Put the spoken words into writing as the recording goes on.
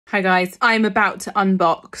Hi guys, I'm about to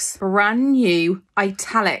unbox brand new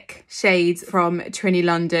Eyetallic shades from Trinny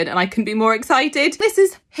London and I couldn't be more excited. This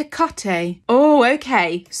is Hecate. Oh,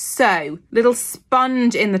 okay. So, little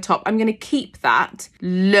sponge in the top. I'm going to keep that.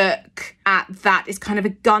 Look at that. It's kind of a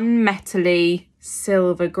gunmetal-y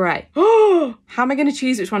silver grey. Oh, how am I going to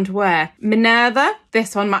choose which one to wear? Minerva.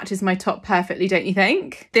 This one matches my top perfectly, don't you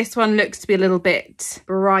think? This one looks to be a little bit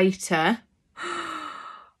brighter.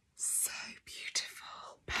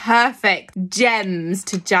 Perfect gems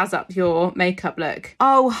to jazz up your makeup look.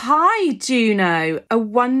 Oh, hi, Juno. A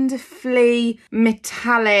wonderfully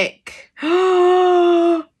metallic,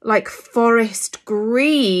 like forest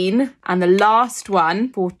green. And the last one,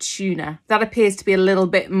 Fortuna. That appears to be a little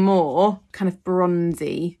bit more kind of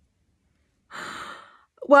bronzy.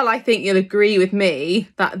 Well, I think you'll agree with me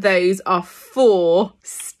that those are 4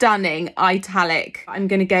 stunning Eyetallic. I'm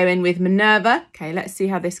going to go in with Minerva. Okay, let's see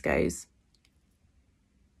how this goes.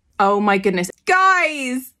 Oh my goodness.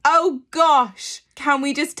 Guys, oh gosh. Can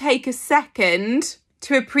we just take a second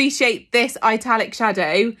to appreciate this Eyetallic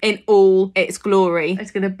shadow in all its glory? I'm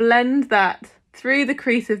just going to blend that through the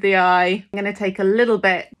crease of the eye. I'm going to take a little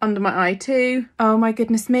bit under my eye too. Oh my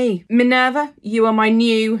goodness me. Minerva, you are my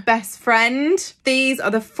new best friend. These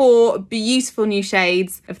are the 4 beautiful new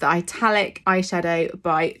shades of the Eyetallic eyeshadow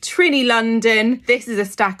by Trinny London. This is a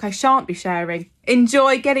stack I shan't be sharing.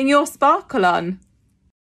 Enjoy getting your sparkle on.